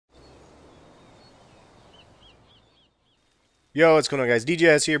Yo, what's going on, guys?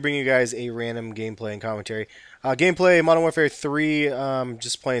 DJS here, bringing you guys a random gameplay and commentary. Gameplay, Modern Warfare 3,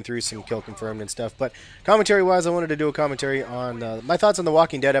 just playing through some kill confirmed and stuff. But commentary-wise, I wanted to do a commentary on my thoughts on the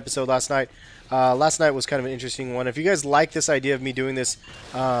Walking Dead episode last night. Last night was kind of an interesting one. If you guys like this idea of me doing this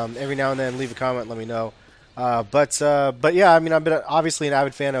every now and then, leave a comment, let me know. But yeah, I mean, I've been obviously an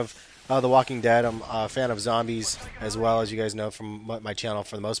avid fan of The Walking Dead. I'm a fan of zombies as well, as you guys know from my channel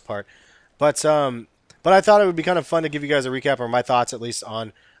for the most part. But I thought it would be kind of fun to give you guys a recap, or my thoughts at least,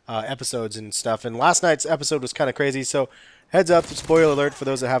 on episodes and stuff. And last night's episode was kind of crazy, so heads up, spoiler alert for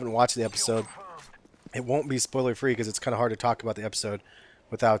those that haven't watched the episode. It won't be spoiler free because it's kind of hard to talk about the episode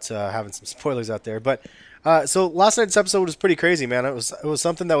without having some spoilers out there. But so last night's episode was pretty crazy, man. It was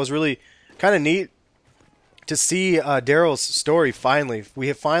something that was really kind of neat to see Daryl's story finally.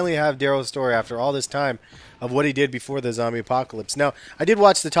 We finally have Daryl's story after all this time of what he did before the zombie apocalypse. Now, I did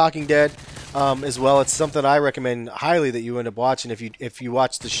watch The Talking Dead as well. It's something I recommend highly that you end up watching if you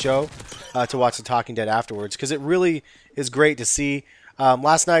watch the show, to watch The Talking Dead afterwards, because it really is great to see.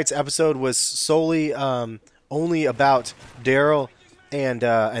 Last night's episode was solely only about Daryl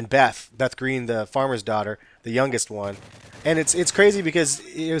and Beth Green, the farmer's daughter, the youngest one. And it's crazy because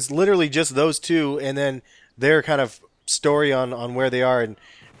it was literally just those two, and then their kind of story on where they are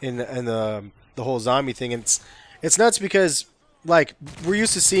in the whole zombie thing. And it's nuts because, like, we're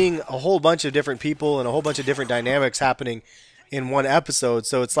used to seeing a whole bunch of different people and a whole bunch of different dynamics happening in one episode.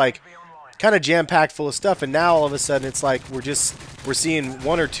 So it's like kind of jam-packed full of stuff, and now all of a sudden it's like we're seeing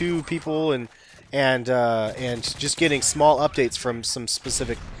one or two people and just getting small updates from some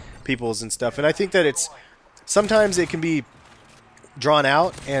specific peoples and stuff. And I think that it's sometimes it can be drawn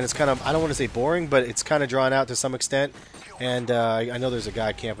out, and it's kind of, I don't want to say boring, but it's kind of drawn out to some extent. And I know there's a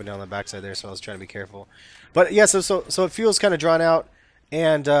guy camping down the backside there, so I was trying to be careful. But yeah, so it feels kind of drawn out,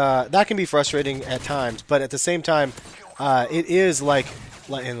 and that can be frustrating at times. But at the same time, it is like,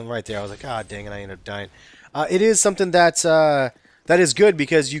 and right there, I was like, ah, dang it, I ended up dying. It is something that that is good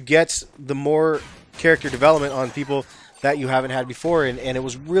because you get the more character development on people that you haven't had before, and it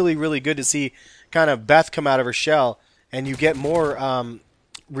was really, really good to see kind of Beth come out of her shell, and you get more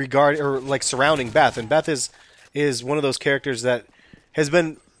surrounding Beth. And Beth is one of those characters that has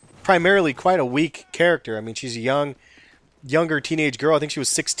been primarily quite a weak character. I mean, she's a younger teenage girl. I think she was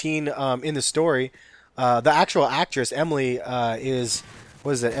 16 in the story. The actual actress, Emily, what is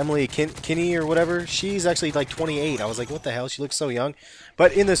it, Emily Kinney or whatever? She's actually like 28. I was like, what the hell? She looks so young.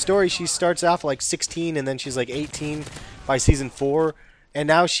 But in the story, she starts off like 16, and then she's like 18 by season 4, and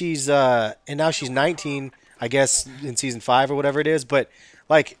now she's 19, I guess, in season 5 or whatever it is. But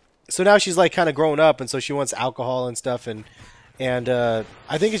like, so now she's like kind of grown up, and so she wants alcohol and stuff, and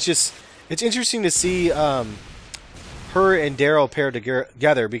I think it's interesting to see her and Daryl paired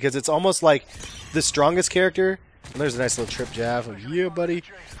together, because it's almost like the strongest character. And there's a nice little trip jab. Yeah, buddy.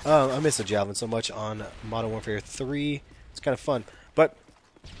 I miss the javelin so much on Modern Warfare 3. It's kind of fun, but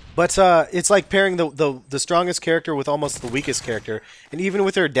it's like pairing the strongest character with almost the weakest character, and even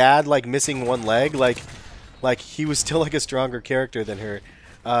with her dad like missing one leg, like he was still like a stronger character than her.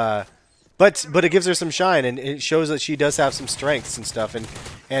 But it gives her some shine, and it shows that she does have some strengths and stuff,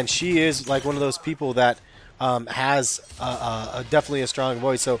 and she is like one of those people that has definitely a strong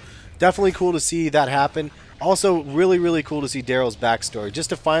voice. So definitely cool to see that happen. Also, really, really cool to see Daryl's backstory. Just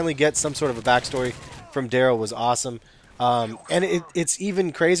to finally get some sort of a backstory from Daryl was awesome. And it's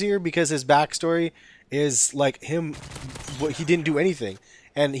even crazier because his backstory is like him. He didn't do anything,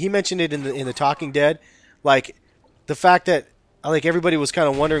 and he mentioned it in the Talking Dead, like the fact that like everybody was kind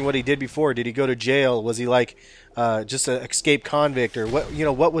of wondering what he did before. Did he go to jail? Was he like just an escaped convict, or what? You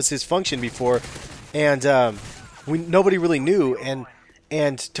know, what was his function before? And nobody really knew.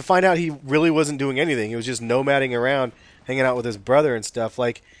 And to find out he really wasn't doing anything. He was just nomading around, hanging out with his brother and stuff.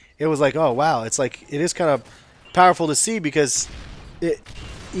 Like, it was like, oh, wow. It's like, it is kind of powerful to see, because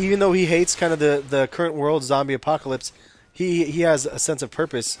even though he hates kind of the current world zombie apocalypse, he has a sense of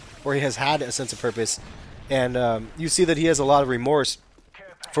purpose, or he has had a sense of purpose. And you see that he has a lot of remorse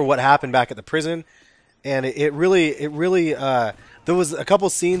for what happened back at the prison. And it really there was a couple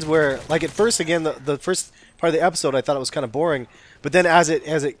scenes where, like, at first, again, the first part of the episode, I thought it was kind of boring. But then as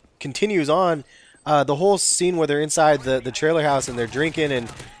it continues on, the whole scene where they're inside the trailer house and they're drinking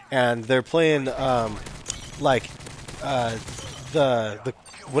and they're playing the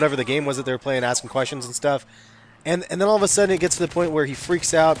whatever the game was that they were playing, asking questions and stuff. And then all of a sudden it gets to the point where he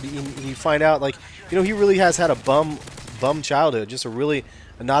freaks out. You find out, like, you know, he really has had a bum childhood, just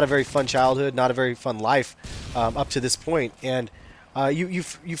not a very fun childhood, not a very fun life up to this point. And you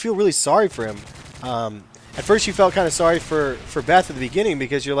feel really sorry for him. At first you felt kind of sorry for Beth at the beginning,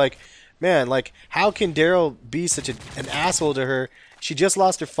 because you're like, man, like, how can Daryl be such an asshole to her? She just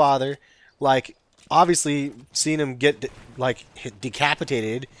lost her father. Like, obviously, seeing him get like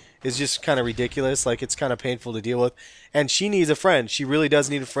decapitated is just kind of ridiculous. Like, it's kind of painful to deal with. And she needs a friend. She really does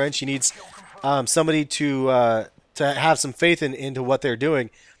need a friend. She needs somebody to have some faith into what they're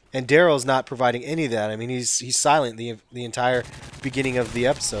doing. And Daryl's not providing any of that. I mean, he's silent the entire beginning of the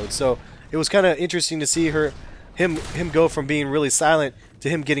episode. So it was kind of interesting to see him go from being really silent to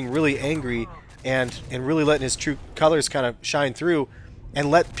him getting really angry and really letting his true colors kind of shine through and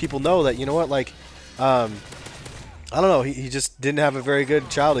let people know that, you know what, like, I don't know, he just didn't have a very good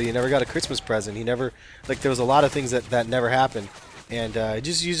childhood. He never got a Christmas present. He never, like, there was a lot of things that never happened, and you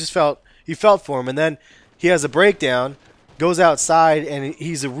just felt for him. And then he has a breakdown, goes outside, and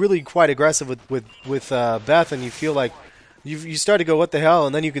he's really quite aggressive with Beth, and you feel like you start to go, what the hell?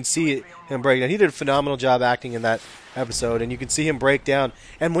 And then you can see him break down. He did a phenomenal job acting in that episode, and you can see him break down.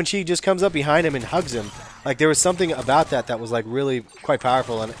 And when she just comes up behind him and hugs him, like, there was something about that was like really quite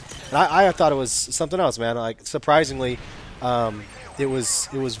powerful. And I thought it was something else, man. Like, surprisingly, it was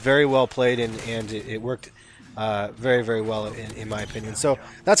very well played, and it worked very, very well in my opinion. So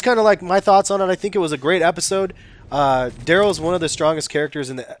that's kind of like my thoughts on it. I think it was a great episode. Daryl's one of the strongest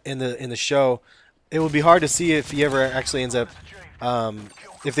characters in the show. It would be hard to see if he ever actually ends up,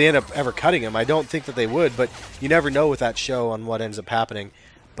 if they end up ever cutting him. I don't think that they would, but you never know with that show on what ends up happening.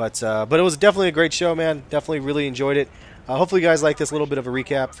 But it was definitely a great show, man. Definitely really enjoyed it. Hopefully you guys like this little bit of a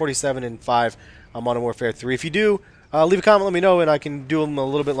recap. 47-5 on Modern Warfare 3. If you do, leave a comment, let me know, and I can do them a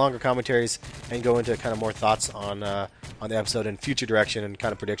little bit longer commentaries and go into kind of more thoughts on the episode and future direction and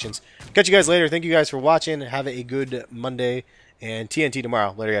kind of predictions. Catch you guys later. Thank you guys for watching. Have a good Monday, and TNT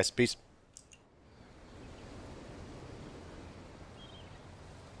tomorrow. Later, guys. Peace.